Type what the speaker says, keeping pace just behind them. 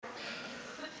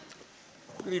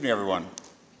Good evening, everyone.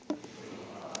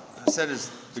 I said at the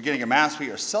beginning of Mass,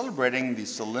 we are celebrating the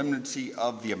solemnity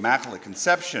of the Immaculate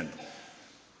Conception.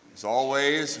 As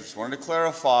always, I just wanted to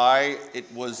clarify,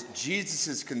 it was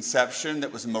Jesus' conception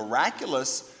that was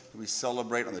miraculous that we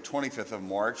celebrate on the 25th of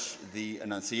March, the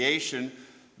Annunciation,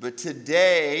 but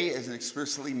today is an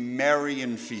explicitly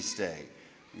Marian feast day.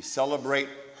 We celebrate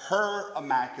her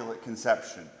Immaculate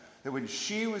Conception, that when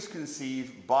she was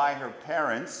conceived by her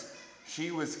parents,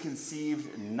 she was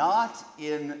conceived not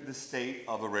in the state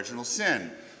of original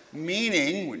sin,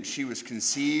 meaning when she was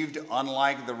conceived,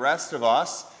 unlike the rest of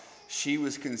us, she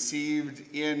was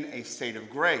conceived in a state of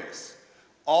grace.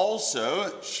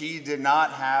 Also, she did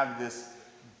not have this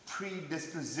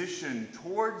predisposition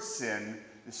towards sin,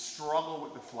 this struggle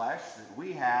with the flesh that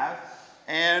we have,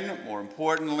 and more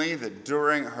importantly, that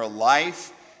during her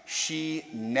life, she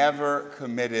never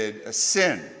committed a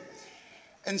sin.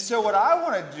 And so what I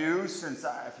want to do,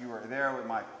 if you were there with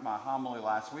my homily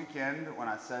last weekend, when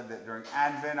I said that during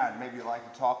Advent, I'd maybe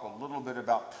like to talk a little bit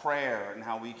about prayer and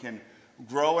how we can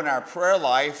grow in our prayer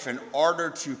life in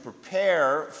order to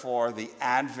prepare for the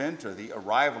Advent or the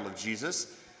arrival of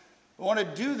Jesus. I want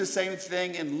to do the same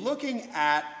thing in looking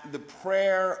at the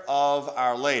prayer of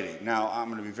Our Lady. Now, I'm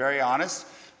going to be very honest.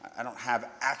 I don't have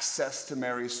access to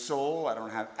Mary's soul. I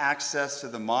don't have access to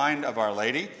the mind of Our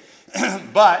Lady.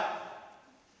 But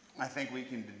I think we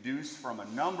can deduce from a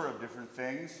number of different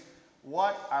things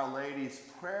what Our Lady's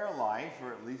prayer life,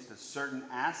 or at least a certain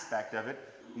aspect of it,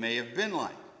 may have been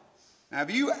like. Now,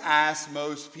 if you ask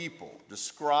most people,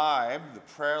 describe the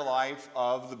prayer life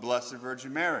of the Blessed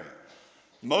Virgin Mary,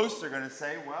 most are going to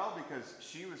say, well, because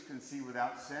she was conceived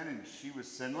without sin and she was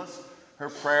sinless, her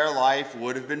prayer life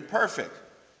would have been perfect.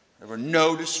 There were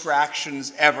no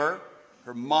distractions ever.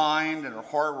 Her mind and her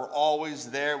heart were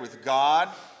always there with God.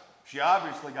 She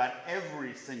obviously got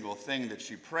every single thing that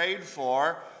she prayed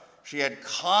for. She had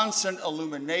constant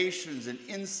illuminations and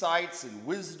insights and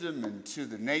wisdom into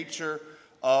the nature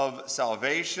of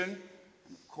salvation.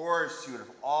 And of course, she would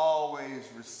have always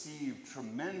received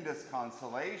tremendous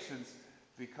consolations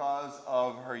because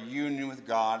of her union with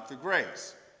God through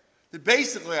grace. That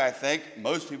basically, I think,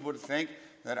 most people would think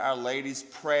that Our Lady's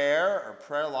prayer or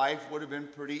prayer life would have been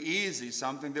pretty easy,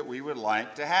 something that we would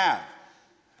like to have.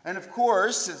 And of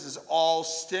course, this is all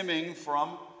stemming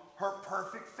from her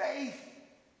perfect faith.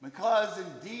 Because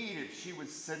indeed, if she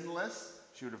was sinless,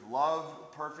 she would have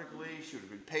loved perfectly, she would have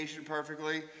been patient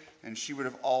perfectly, and she would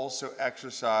have also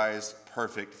exercised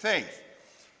perfect faith.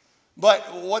 But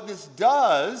what this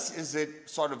does is it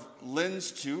sort of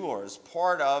lends to, or is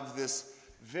part of, this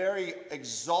very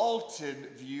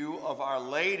exalted view of Our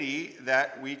Lady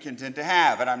that we can tend to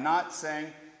have. And I'm not saying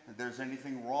that there's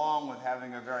anything wrong with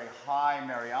having a very high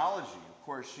Mariology. Of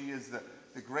course, she is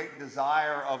the great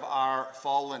desire of our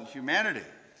fallen humanity.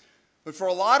 But for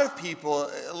a lot of people,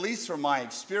 at least from my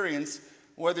experience,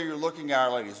 whether you're looking at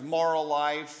Our Lady's moral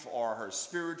life or her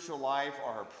spiritual life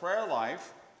or her prayer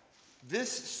life,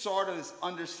 this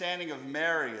understanding of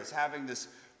Mary as having this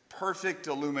perfect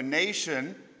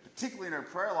illumination, particularly in her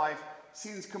prayer life,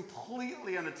 seems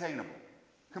completely unattainable,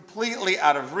 completely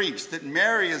out of reach, that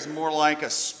Mary is more like a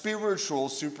spiritual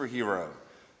superhero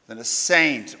than a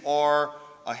saint or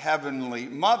a heavenly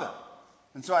mother.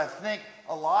 And so I think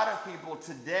a lot of people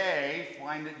today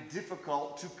find it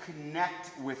difficult to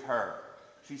connect with her.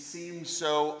 She seems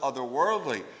so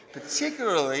otherworldly,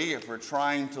 particularly if we're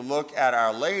trying to look at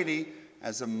Our Lady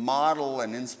as a model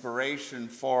and inspiration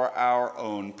for our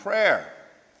own prayer.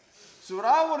 So what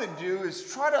I want to do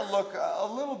is try to look a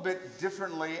little bit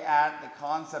differently at the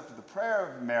concept of the prayer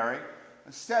of Mary,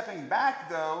 stepping back,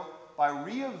 though, by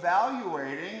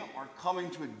reevaluating or coming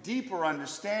to a deeper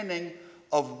understanding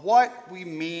of what we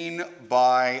mean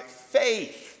by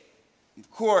faith. Of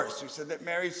course, we said that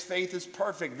Mary's faith is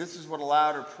perfect. This is what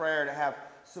allowed her prayer to have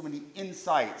so many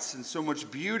insights and so much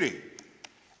beauty.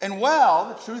 And well,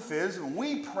 the truth is, when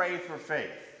we pray for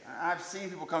faith, I've seen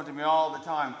people come to me all the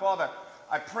time, Father,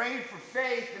 I prayed for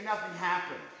faith and nothing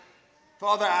happened.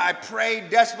 Father, I prayed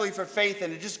desperately for faith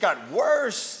and it just got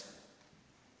worse.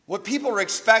 What people are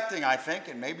expecting, I think,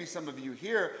 and maybe some of you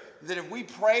here, that if we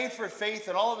pray for faith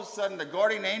and all of a sudden the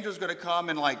guardian angel is going to come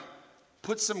and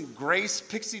put some grace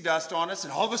pixie dust on us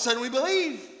and all of a sudden we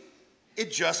believe.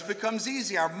 It just becomes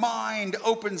easy. Our mind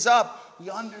opens up. We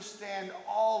understand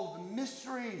all the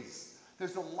mysteries.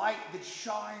 There's a light that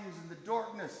shines in the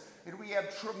darkness. And we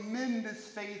have tremendous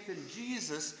faith in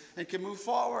Jesus and can move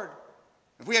forward.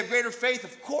 If we have greater faith,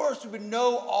 of course, we would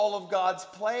know all of God's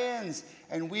plans.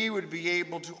 And we would be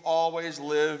able to always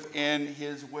live in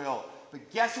His will.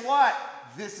 But guess what?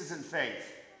 This isn't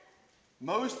faith.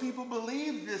 Most people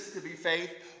believe this to be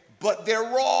faith, But they're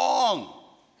wrong.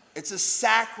 It's a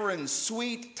saccharine,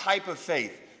 sweet type of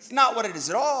faith. It's not what it is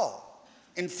at all.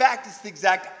 In fact, it's the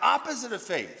exact opposite of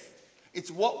faith. It's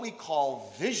what we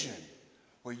call vision,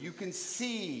 where you can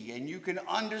see and you can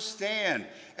understand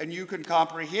and you can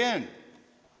comprehend.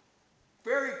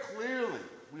 Very clearly,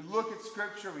 we look at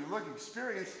Scripture, we look at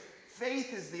experience,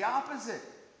 faith is the opposite.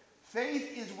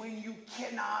 Faith is when you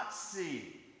cannot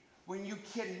see, when you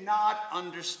cannot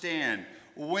understand,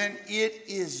 when it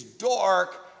is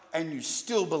dark and you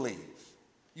still believe,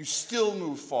 you still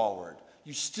move forward,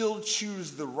 you still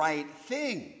choose the right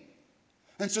thing.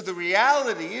 And so the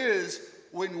reality is,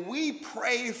 when we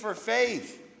pray for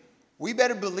faith, we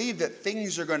better believe that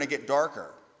things are going to get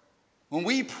darker. When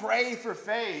we pray for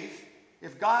faith,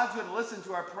 if God's going to listen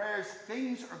to our prayers,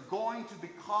 things are going to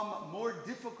become more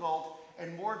difficult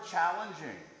and more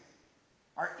challenging.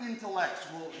 Our intellects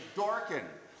will darken.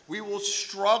 We will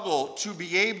struggle to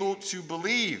be able to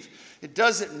believe. It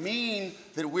doesn't mean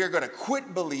that we're going to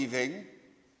quit believing,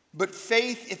 but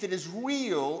faith, if it is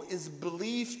real, is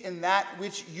belief in that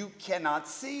which you cannot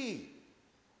see.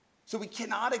 So we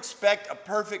cannot expect a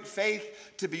perfect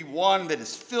faith to be one that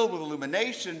is filled with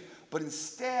illumination, but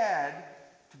instead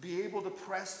to be able to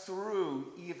press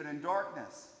through even in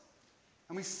darkness.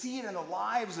 And we see it in the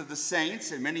lives of the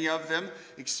saints, and many of them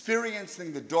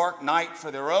experiencing the dark night for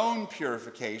their own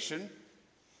purification,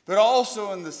 but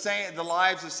also in the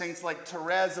lives of saints like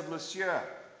Therese of Lisieux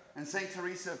and St.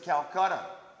 Teresa of Calcutta,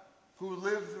 who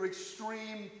lived through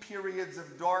extreme periods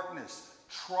of darkness,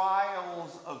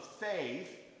 trials of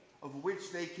faith, of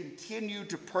which they continue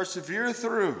to persevere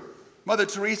through. Mother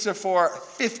Teresa for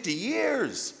 50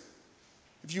 years.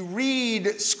 If you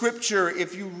read Scripture,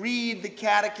 if you read the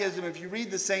Catechism, if you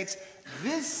read the saints,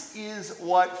 this is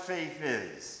what faith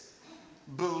is.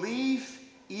 Belief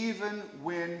even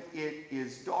when it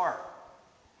is dark.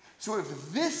 So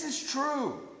if this is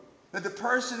true, that the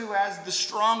person who has the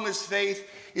strongest faith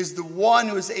is the one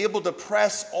who is able to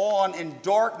press on in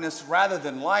darkness rather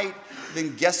than light,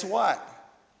 then guess what?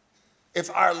 If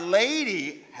Our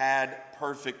Lady had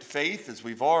perfect faith, as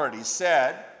we've already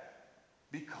said,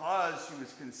 because she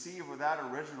was conceived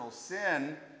without original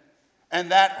sin,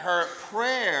 and that her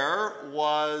prayer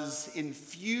was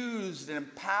infused and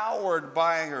empowered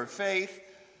by her faith,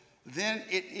 then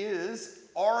it is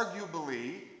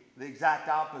arguably the exact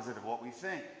opposite of what we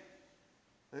think.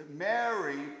 That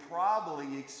Mary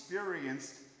probably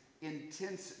experienced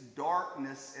intense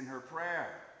darkness in her prayer.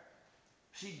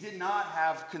 She did not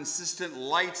have consistent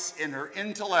lights in her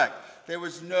intellect. There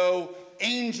was no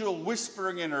angel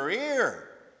whispering in her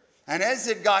ear. And as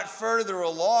it got further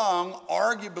along,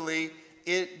 arguably,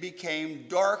 it became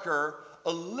darker,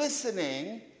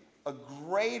 eliciting a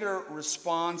greater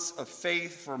response of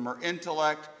faith from her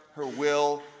intellect, her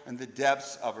will, and the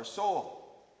depths of her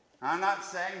soul. Now, I'm not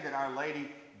saying that Our Lady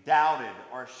doubted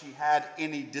or she had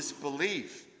any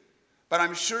disbelief, but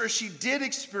I'm sure she did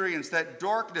experience that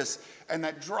darkness and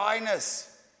that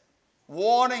dryness,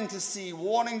 wanting to see,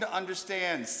 wanting to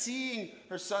understand, seeing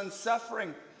her son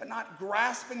suffering, but not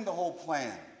grasping the whole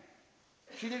plan.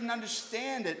 She didn't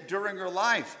understand it during her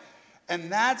life.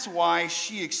 And that's why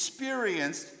she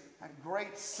experienced that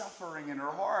great suffering in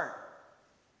her heart.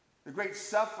 The great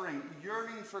suffering,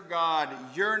 yearning for God,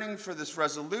 yearning for this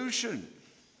resolution.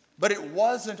 But it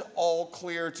wasn't all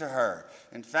clear to her.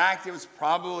 In fact, it was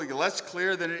probably less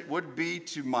clear than it would be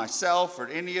to myself or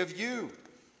any of you.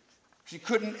 She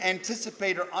couldn't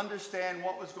anticipate or understand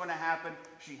what was going to happen.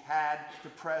 She had to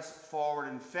press forward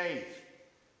in faith.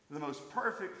 The most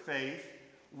perfect faith,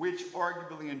 which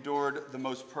arguably endured the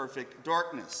most perfect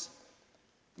darkness.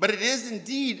 But it is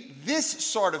indeed this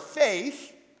sort of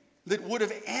faith that would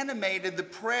have animated the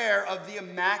prayer of the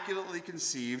Immaculately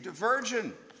Conceived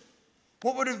Virgin.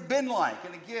 What would it have been like?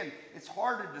 And again, it's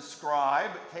hard to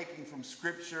describe, taking from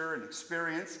Scripture and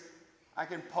experience. I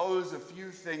can pose a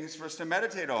few things for us to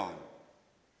meditate on.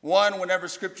 One, whenever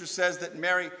Scripture says that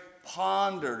Mary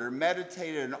pondered or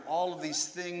meditated on all of these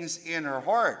things in her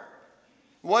heart,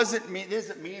 doesn't mean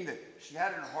that she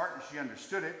had it in her heart and she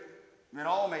understood it. It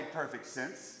all made perfect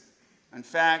sense. In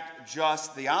fact,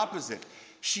 just the opposite.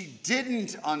 She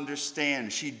didn't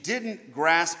understand. She didn't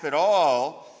grasp it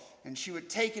all. And she would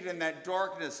take it in that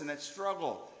darkness and that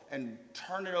struggle and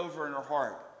turn it over in her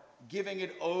heart, giving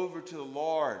it over to the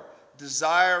Lord,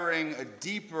 desiring a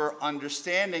deeper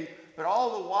understanding, but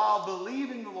all the while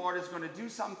believing the Lord is going to do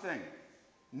something,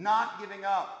 not giving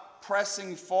up,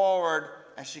 pressing forward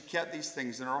as she kept these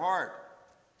things in her heart.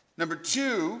 Number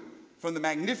two, from the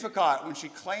Magnificat, when she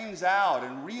claims out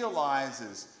and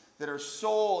realizes that her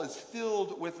soul is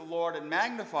filled with the Lord and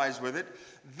magnifies with it,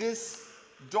 this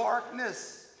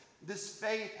darkness This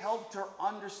faith helped her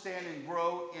understand and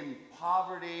grow in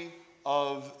poverty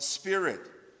of spirit,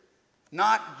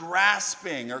 not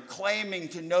grasping or claiming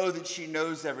to know that she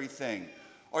knows everything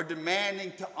or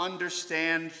demanding to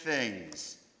understand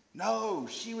things. No,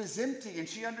 she was empty and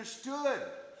she understood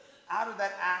out of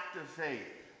that act of faith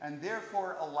and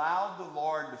therefore allowed the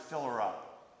Lord to fill her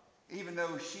up, even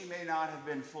though she may not have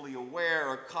been fully aware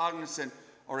or cognizant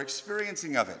or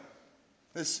experiencing of it.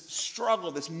 This struggle,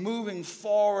 this moving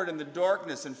forward in the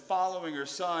darkness and following her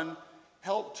son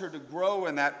helped her to grow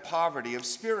in that poverty of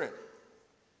spirit.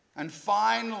 And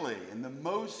finally, and the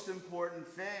most important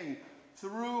thing,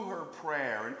 through her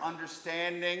prayer and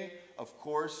understanding, of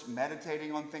course,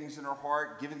 meditating on things in her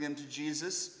heart, giving them to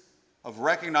Jesus, of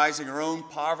recognizing her own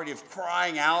poverty, of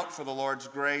crying out for the Lord's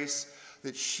grace,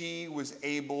 that she was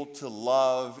able to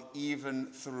love even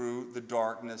through the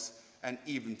darkness and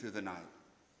even through the night.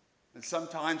 And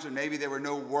sometimes when maybe there were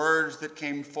no words that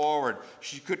came forward,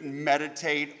 she couldn't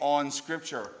meditate on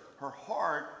Scripture. Her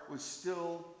heart was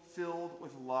still filled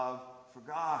with love for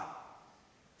God,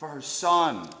 for her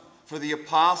son, for the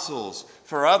apostles,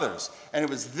 for others. And it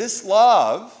was this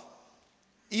love,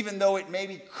 even though it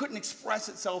maybe couldn't express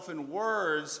itself in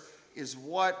words, is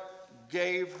what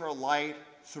gave her light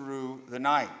through the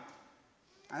night.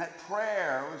 And that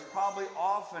prayer was probably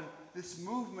often this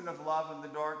movement of love in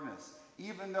the darkness.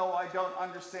 Even though I don't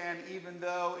understand, even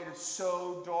though it is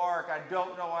so dark, I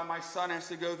don't know why my son has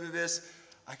to go through this,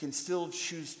 I can still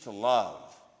choose to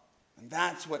love. And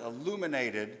that's what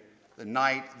illuminated the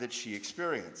night that she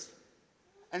experienced.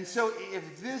 And so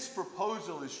if this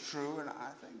proposal is true, and I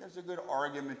think there's a good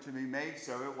argument to be made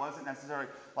so, it wasn't necessarily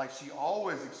like she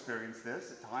always experienced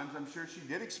this. At times I'm sure she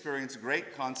did experience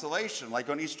great consolation, like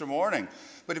on Easter morning.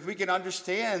 But if we can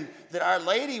understand that Our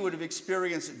Lady would have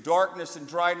experienced darkness and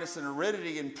dryness and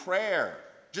aridity in prayer,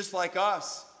 just like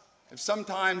us. If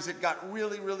sometimes it got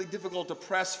really, really difficult to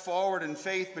press forward in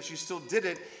faith, but she still did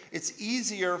it, it's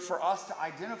easier for us to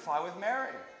identify with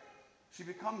Mary. She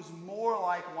becomes more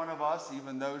like one of us,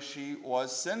 even though she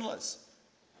was sinless.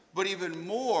 But even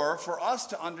more for us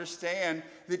to understand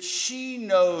that she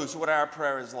knows what our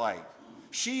prayer is like.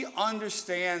 She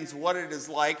understands what it is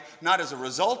like, not as a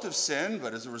result of sin,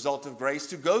 but as a result of grace,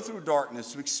 to go through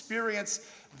darkness, to experience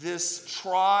this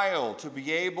trial, to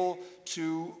be able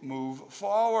to move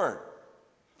forward.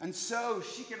 And so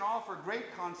she can offer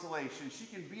great consolation. She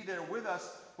can be there with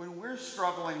us when we're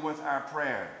struggling with our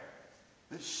prayer.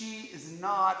 That she is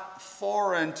not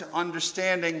foreign to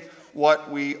understanding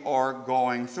what we are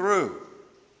going through.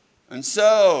 And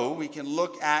so we can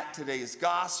look at today's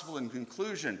gospel in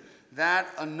conclusion, that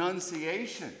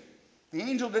annunciation. The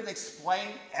angel didn't explain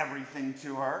everything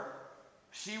to her.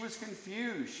 She was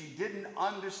confused. She didn't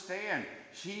understand.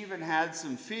 She even had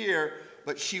some fear,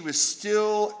 but she was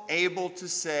still able to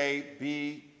say,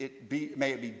 may it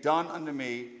be done unto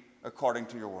me according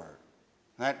to your word.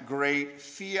 That great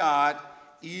fiat,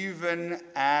 even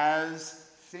as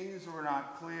things were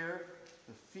not clear,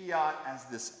 the fiat as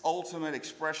this ultimate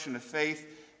expression of faith,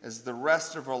 as the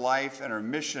rest of her life and her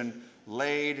mission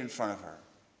laid in front of her.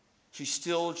 She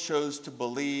still chose to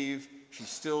believe. She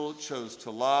still chose to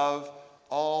love,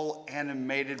 all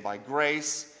animated by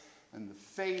grace and the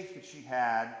faith that she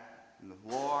had in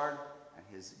the Lord and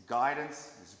his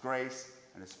guidance, his grace,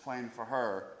 and his plan for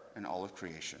her in all of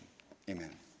creation. Amen.